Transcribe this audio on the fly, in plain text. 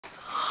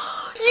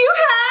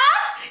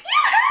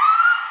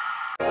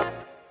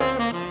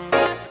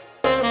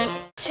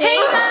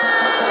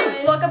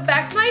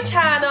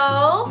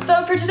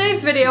for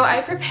today's video, I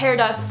prepared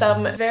us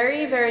some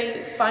very, very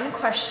fun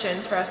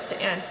questions for us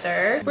to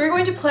answer. We're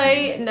going to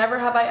play Never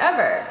Have I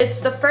Ever.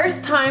 It's the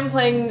first time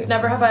playing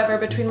Never Have I Ever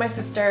between my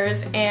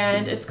sisters,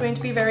 and it's going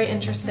to be very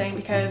interesting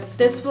because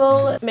this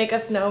will make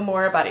us know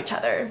more about each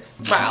other.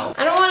 Wow.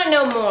 I don't want to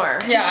know more.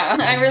 Yeah,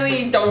 I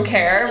really don't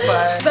care,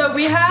 but... So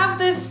we have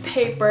this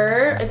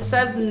paper. It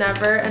says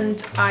never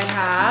and I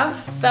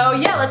have. So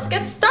yeah, let's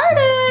get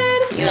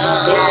started.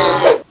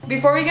 Yeah.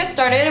 Before we get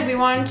started, we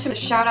wanted to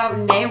shout out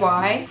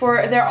LAKEY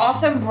for their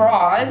awesome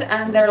bras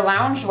and their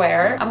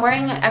loungewear. I'm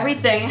wearing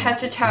everything head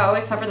to toe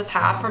except for this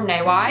hat from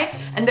LAKEY,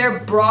 and their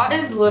bra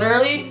is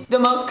literally the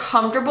most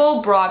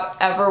comfortable bra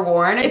I've ever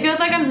worn. It feels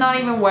like I'm not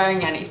even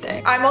wearing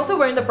anything. I'm also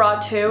wearing the bra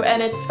too,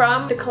 and it's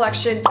from the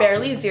collection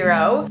Barely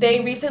Zero.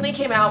 They recently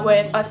came out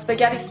with a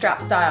spaghetti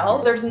strap style.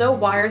 There's no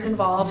wires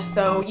involved,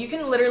 so you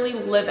can literally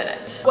live in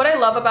it. What I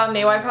love about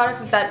LAKEY products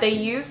is that they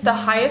use the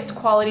highest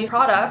quality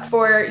products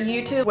for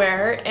you to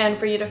wear and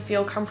for you to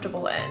feel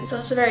comfortable in. So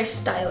it's very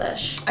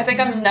stylish. I think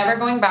I'm never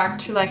going back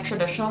to like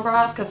traditional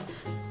bras because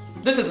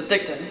this is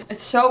addicting.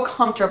 It's so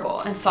comfortable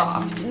and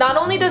soft. Not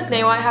only does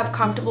LAKEY have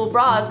comfortable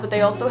bras, but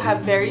they also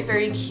have very,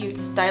 very cute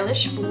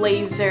stylish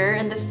blazer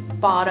in this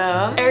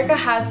bottom. Erica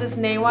has this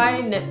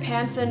LAKEY knit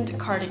pants and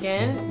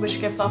cardigan, which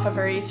gives off a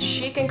very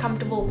chic and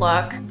comfortable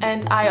look.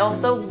 And I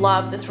also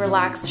love this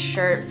relaxed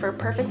shirt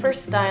perfect for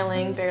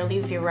styling,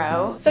 Barely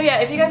Zero. So yeah,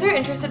 if you guys are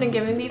interested in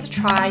giving these a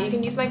try, you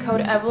can use my code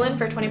Evelyn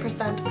for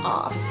 20%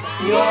 off.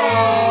 Yo!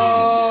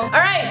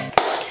 Alright!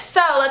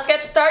 So let's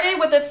get started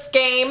with this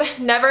game,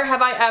 Never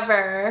Have I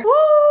Ever.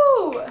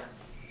 Woo!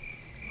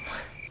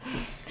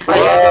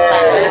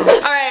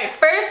 Alright,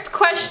 first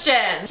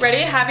question.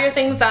 Ready? Have your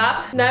things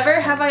up.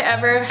 Never have I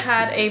ever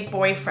had a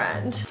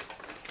boyfriend.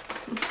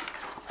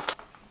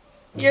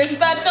 You're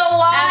such a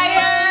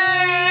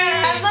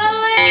liar!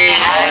 Evelyn!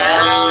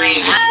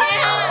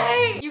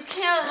 You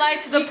can't lie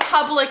to the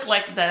public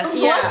like this.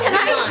 Yeah. What did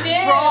I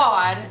do?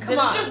 Fraud. This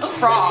is just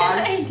fraud.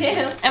 What did I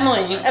do?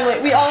 Emily,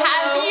 we all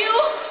have know. you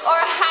or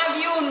have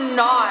you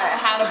not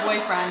had a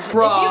boyfriend?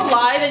 Bro. If you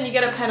lie, then you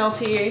get a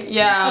penalty.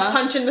 Yeah. A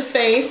punch in the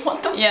face.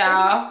 What the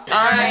Yeah.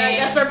 Alright. I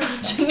guess we're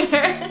punching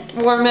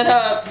her. Warm it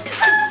up.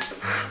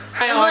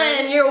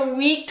 Evelyn, your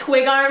weak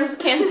twig arms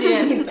can't do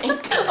anything.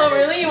 Oh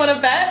really? You wanna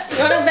bet?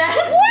 You wanna bet?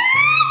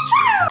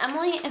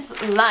 Emily is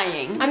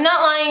lying. I'm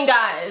not lying,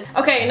 guys.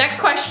 Okay, next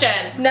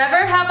question.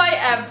 Never have I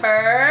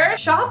ever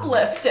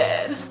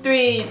shoplifted.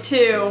 3,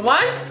 2,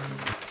 1.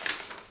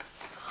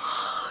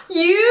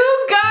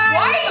 You guys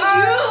Why are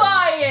you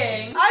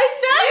lying? I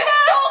You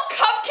stole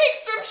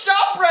cupcakes from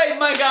ShopRite,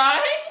 my guy.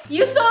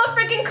 You stole a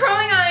freaking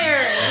curling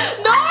iron.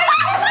 No, I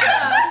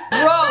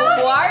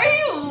Bro, why are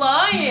you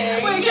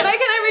lying? Wait, can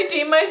I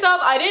redeem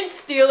myself? I didn't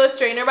steal a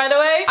strainer, by the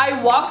way.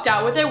 I walked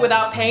out with it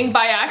without paying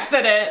by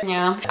accident.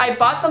 Yeah. I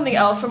bought something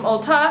else from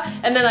Ulta,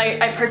 and then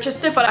I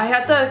purchased it, but I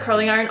had the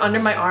curling iron under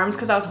my arms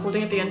because I was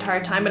holding it the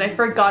entire time, and I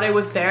forgot it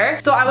was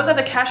there. So I was at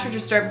the cash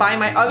register buying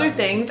my other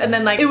things, and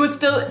then like it was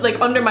still like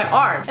under my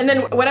arm. And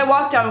then when I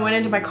walked out and went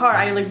into my car,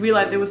 I like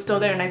realized it was still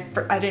there, and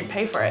I didn't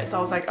pay for it. So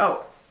I was like,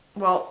 oh,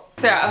 well.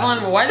 Sarah,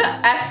 Evelyn, why the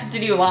F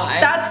did you lie?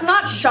 That's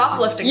not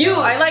shoplifting.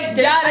 Though. I like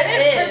did. That I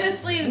didn't is.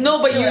 purposely.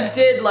 No, but you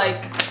did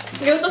like.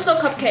 You also stole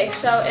cupcakes,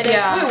 so it is.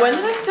 Yeah. Wait, when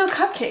did I steal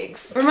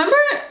cupcakes? Remember?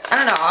 I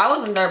don't know. I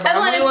wasn't there, but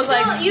Evelyn, Emily was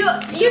still, like,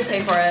 you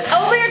pay for it.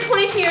 Over your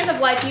 22 years of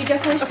life, you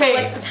definitely stole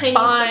like the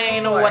tiniest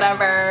fine, thing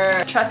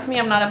whatever. Trust me,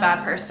 I'm not a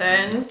bad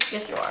person.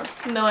 Yes, you are.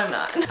 No, I'm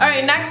not. All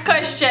right, next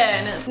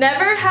question.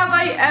 Never have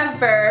I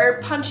ever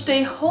punched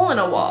a hole in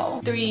a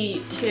wall.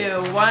 3,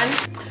 2, 1.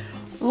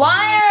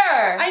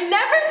 Liar! I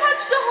never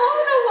punched a hole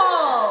in a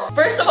wall.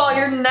 First of all,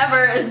 your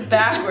never is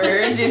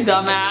backwards, you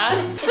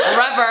dumbass.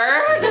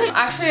 Rever.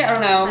 Actually, I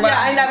don't know. But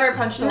Yeah, I never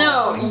punched a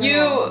hole. No,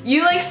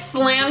 you like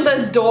slammed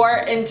the door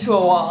into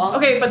a wall.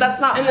 Okay, but that's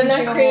not And then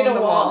punching that a created hole in a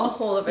the wall, wall. a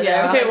hole over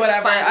Yeah. there. Okay,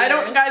 whatever. I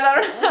don't, guys, I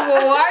don't know.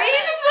 Well, why are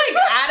you just like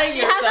adding She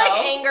yourself? has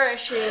like anger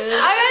issues.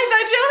 I don't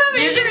have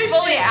You're anger just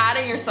fully issues.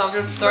 adding yourself.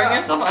 You're throwing Bro.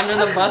 yourself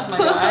under the bus, my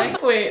guy.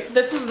 Wait,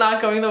 this is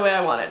not going the way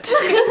I want it to.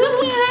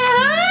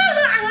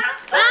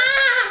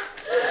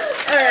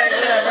 Alright,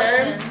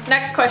 whatever.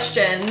 Next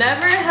question.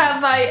 Never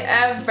have I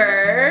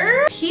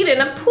ever peed in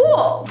a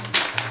pool.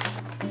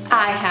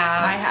 I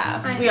have. I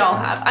have. We all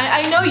have.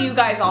 I know you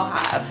guys all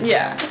have.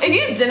 Yeah. If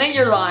you didn't,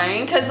 you're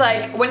lying. Because,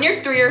 like, when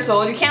you're 3 years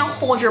old, you can't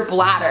hold your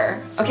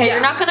bladder. Okay? Yeah.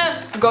 You're not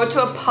gonna go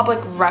to a public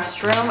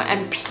restroom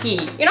and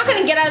pee. You're not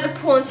gonna get out of the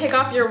pool and take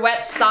off your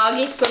wet,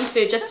 soggy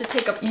swimsuit just to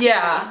take a pee.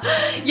 Yeah.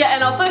 Yeah,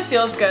 and also it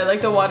feels good.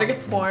 Like the water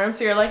gets warm,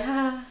 so you're like,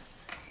 ah.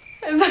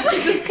 Is that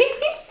just me?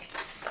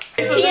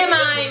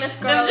 TMI, Miss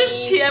Girlie. There's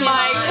just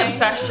TMI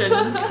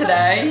confessions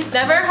today.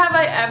 Never have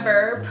I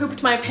ever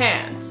pooped my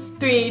pants.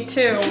 3,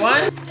 2, 1. You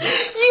have?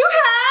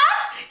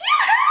 You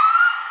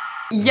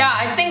have? Yeah,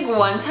 I think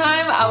one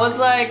time I was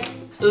like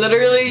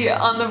literally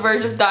on the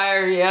verge of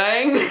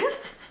diarrheaing.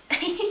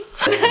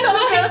 So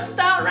grossed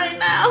out right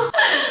now.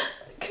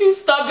 Can you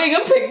stop being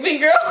a pick-me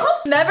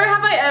girl? Never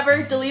have I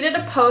ever deleted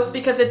a post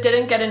because it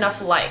didn't get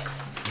enough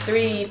likes.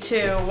 3,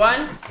 2,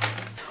 1.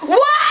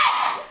 What?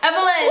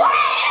 Evelyn! What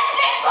are you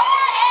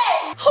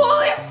doing?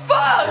 Holy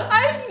fuck!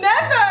 I've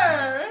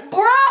never! Bro,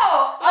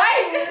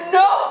 I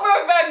know for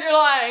a fact you're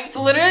lying.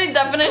 Literally,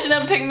 definition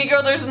of pick me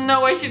girl, there's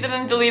no way she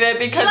didn't delete it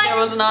because there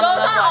was not enough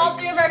goes on all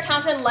likes. 3 of our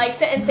accounts and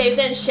likes it and saves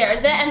it and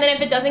shares it, and then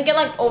if it doesn't get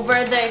like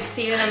over the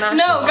exceeded amount.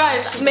 No,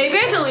 guys, maybe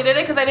I deleted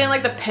it because I didn't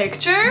like the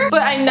picture,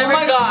 but I never. Oh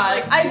my god!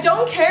 Like, I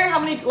don't care how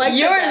many likes.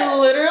 You're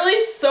literally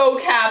so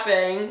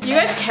capping. You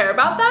guys care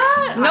about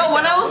that? No,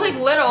 when I was like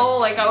little,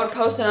 like I would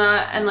post it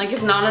and like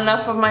if not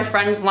enough of my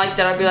friends liked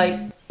it, I'd be like,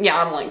 yeah,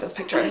 I don't like this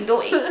picture,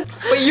 delete.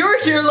 But you're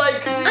here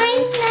like,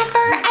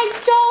 I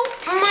don't.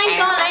 Oh my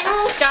god, I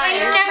don't. Guys,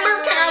 I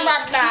never care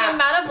about that. The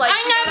amount of likes.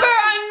 I never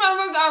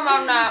care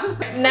about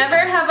that. Never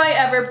have I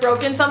ever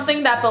broken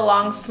something that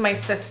belongs to my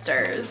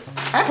sisters.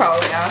 I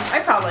probably have. I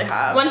probably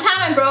have. One time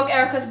I broke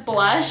Erica's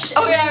blush.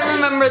 Oh yeah, I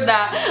remembered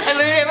that. I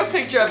literally have a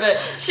picture of it.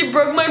 She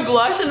broke my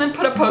blush and then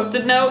put a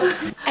post-it note.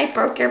 I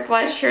broke your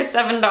blush, here's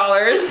 $7.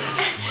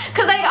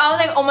 Cause like I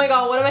was like, oh my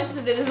god, what am I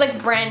supposed to do? This is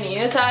like brand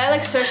new. So I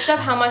like searched up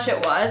how much it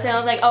was, and I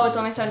was like, oh, it's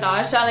only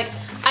 $7. So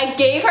I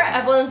gave her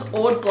Evelyn's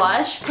old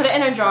blush, put it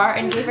in a jar,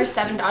 and gave her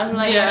 $7. I'm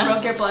like, I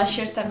broke your blush,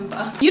 here's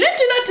 $7. You didn't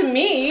do that to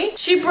me.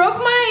 She broke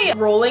my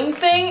rolling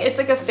thing. It's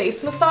like a face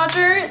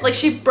massager. Like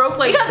she broke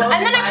like.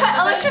 And then I put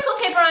electrical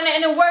tape on it,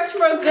 and it worked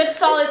for a good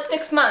solid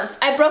 6 months.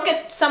 I broke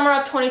it summer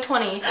of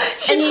 2020,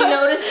 and you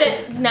noticed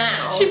it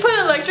now. She put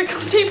electrical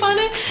tape on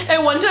it,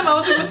 and one time I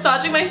was like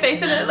massaging my face,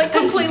 and it like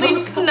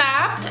completely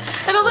snapped.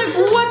 And I'm like,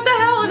 what the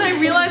hell? And I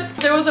realized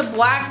there was a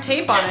black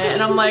tape on it,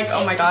 and I'm like,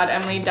 oh my god,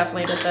 Emily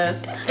definitely did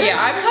this. Yeah,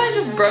 I probably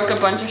just broke a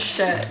bunch of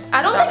shit.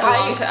 I don't think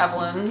belonged to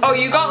Evelyn. Oh,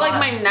 you got like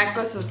my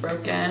necklace is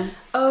broken.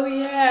 Oh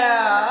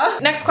yeah.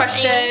 Next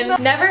question.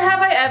 Never have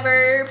I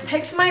ever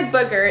picked my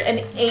booger and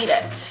ate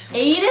it.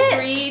 Ate it?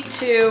 3,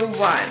 2, 1.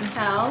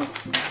 How?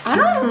 I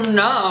don't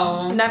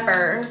know.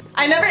 Never.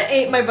 I never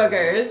ate my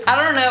boogers. I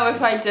don't know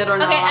if I did or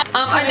not.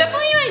 I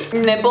definitely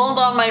like nibbled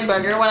on my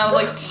booger when I was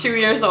like 2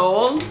 years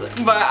old,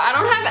 but I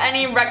don't have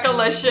any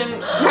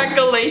recollection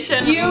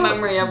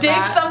memory of dig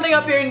that. something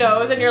up your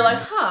nose and you're like,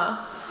 huh.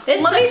 This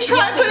Let me looks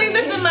try yummy. putting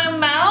this in my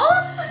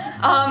mouth.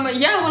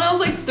 Yeah, when I was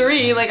like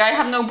 3, like I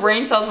have no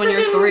brain cells when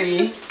you're 3.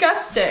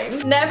 Disgusting.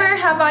 Never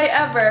have I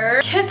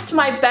ever kissed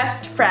my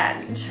best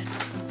friend.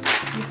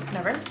 You've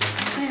never?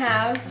 I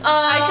have.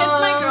 I kissed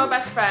my girl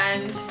best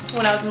friend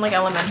when I was in like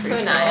elementary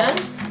school.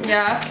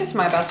 Yeah, I've kissed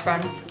my best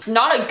friend.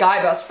 Not a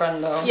guy best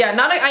friend though. Yeah,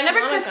 I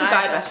never kissed a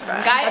guy best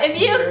friend. If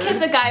you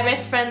kiss a guy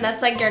best friend,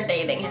 that's like you're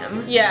dating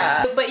him.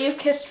 Yeah. But you've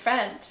kissed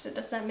friends, so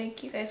does that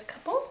make you guys a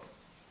couple?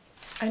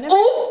 I never.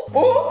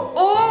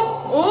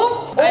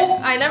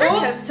 I never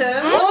kissed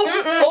him.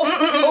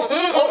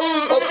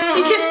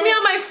 He kissed me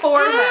on my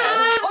forehead.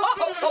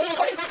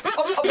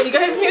 You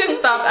guys need to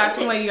stop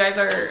acting like you guys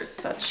are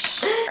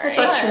such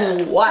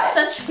what?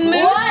 Such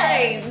smooth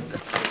brains.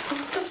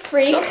 What the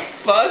freak?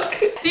 Fuck.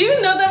 Do you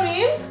know what that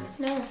means?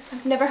 No,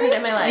 I've never heard it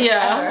in my life.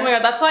 Yeah. Ever. Oh my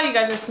god, that's why you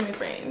guys are smooth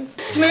brains.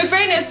 Smooth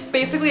brain is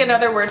basically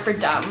another word for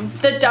dumb.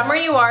 The dumber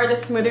you are, the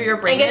smoother your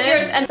brain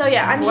is. And so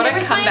yeah, I'm what here a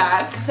with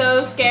comeback.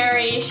 So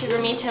scary, shiver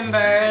me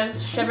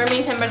timbers, shiver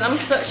me timbers. I'm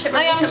so shiver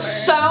me timbers.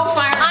 so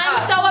fired up. I'm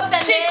so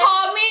offended. She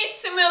called me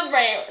smooth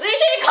brain.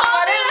 She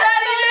called me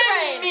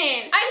smooth brain.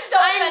 mean? I'm so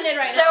offended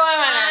right so now.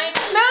 offended.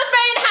 Smooth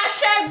brain,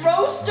 hashtag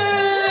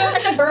roasted.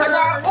 Hashtag burger.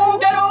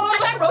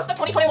 Hashtag roast of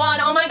 2021.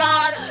 Oh my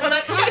god. Oh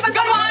my god. It's a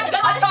good one.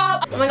 On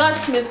top. Oh my god,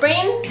 smooth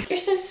brain. You're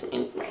so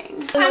smooth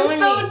brain. I'm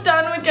so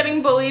done with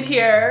getting bullied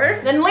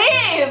here. Then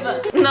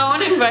leave. No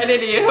one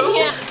invited you.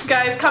 Yeah.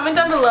 Guys, comment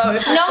down below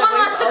if No one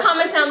wants to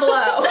comment down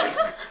below.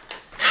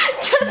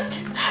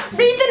 Just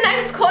read the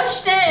next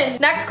question.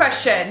 Next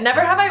question.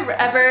 Never have I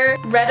ever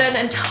read an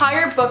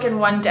entire book in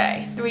one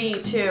day.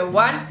 3, 2,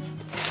 1.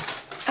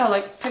 Oh,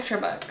 like picture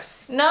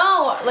books.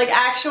 No, like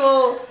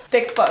actual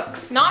thick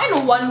books. Not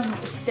in one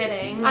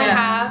sitting. I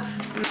have.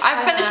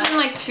 I've finished it in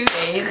like 2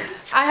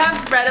 days. I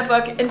have read a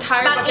book,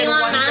 entire About book in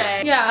Elon one Musk?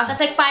 day. Yeah. That's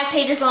like 5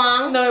 pages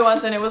long. No, it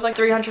wasn't. It was like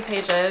 300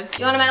 pages.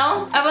 You want a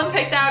medal? Evelyn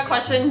picked out a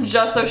question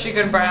just so she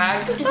could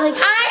brag. Just like,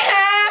 I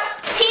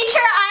have teacher,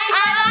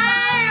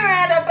 I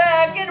read a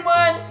book in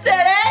one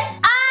sitting.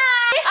 I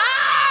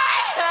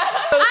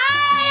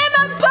am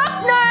a book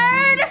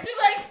nerd. She's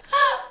like,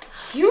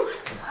 you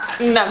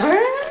never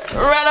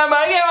read a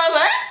book in one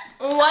sitting?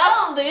 What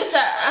a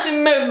loser.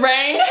 Smooth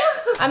brain.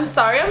 I'm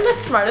sorry I'm the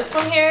smartest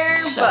one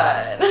here,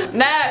 but...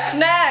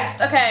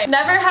 Next. Okay.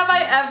 Never have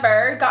I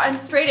ever gotten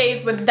straight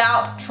A's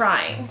without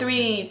trying.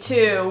 3,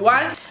 2,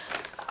 1.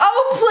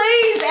 Oh,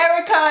 please,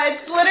 Erica.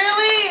 It's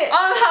literally...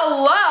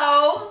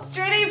 Hello.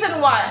 Straight A's in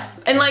what?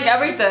 And like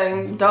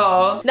everything,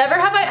 duh. Never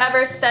have I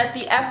ever said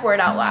the F word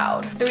out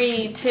loud.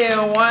 3, 2,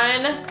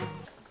 1.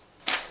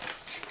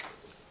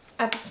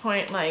 At this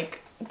point, like...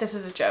 this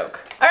is a joke.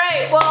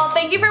 Alright, well,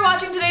 thank you for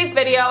watching today's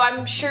video.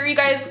 I'm sure you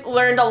guys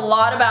learned a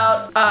lot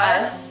about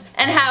us.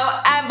 And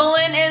how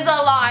Evelyn is a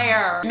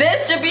liar.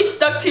 This should be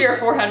stuck to your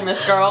forehead,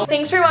 Miss Girl.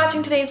 Thanks for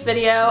watching today's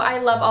video. I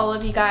love all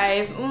of you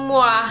guys.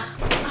 Mwah.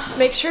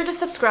 Make sure to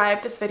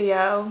subscribe this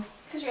video.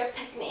 Because you're a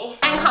pick me.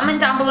 And comment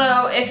down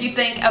below if you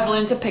think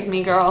Evelyn's a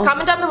pick-me girl.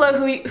 Comment down below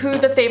who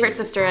the favorite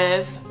sister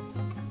is.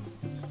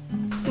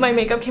 My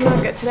makeup came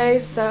out good today,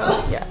 so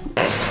yeah.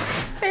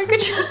 Erica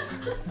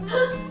just...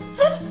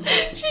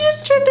 she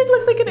just tried to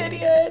look like an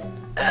idiot.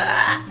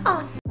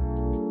 Oh.